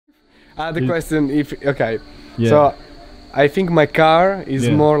The question, if okay, Yeah. so I think my car is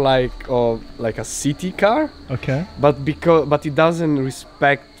Yeah. more like a city car, Okay. but it doesn't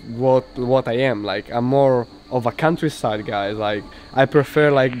respect what I am. Like I'm more of a countryside guy. Like I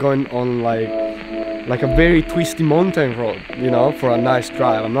prefer like going on like a very twisty mountain road, you know, for a nice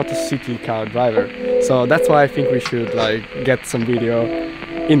drive. I'm not a city car driver, so that's why I think we should like get some video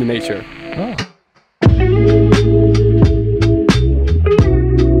in the nature. Oh.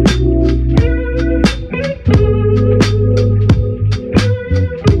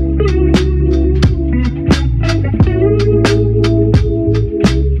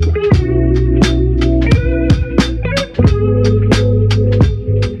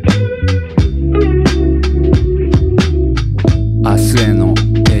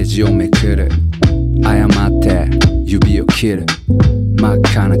切る真っ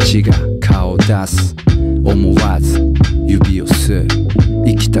赤な血が顔を出す思わず指を吸う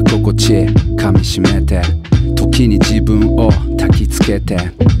生きた心地噛みしめて時に自分を焚きつけて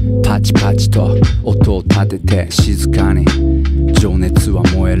パチパチと音を立てて静かに情熱は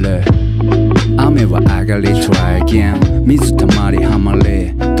燃える雨は上がり try again 水たまりはま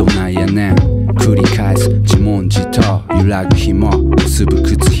りどないやねん繰り返す自問自答揺らぐ日も結ぶ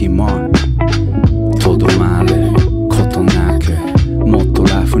靴ひもとどまることなくもっと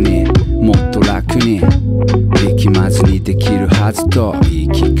ラフにもっと楽に力まずにできるはずと言い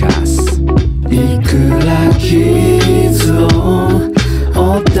聞かすいくら傷を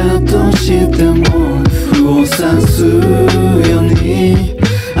負ったとしても符を指すように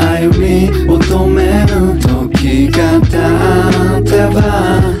歩み求める時が経て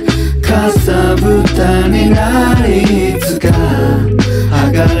ばかさぶたになりいつか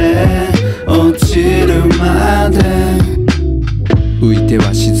剥がれ落ちるまで浮いて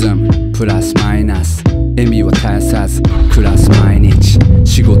は沈むプラスマイナス笑みは絶やさず暮らす毎日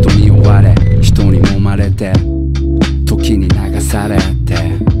仕事に追われ人に揉まれて時に流され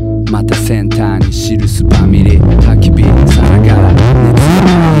てまたセンターに記すバミリ焚き火さながら熱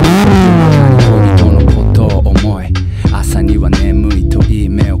が人々のことを思い朝には眠いといい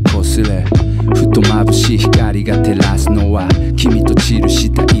目をこするふと眩しい光が照ら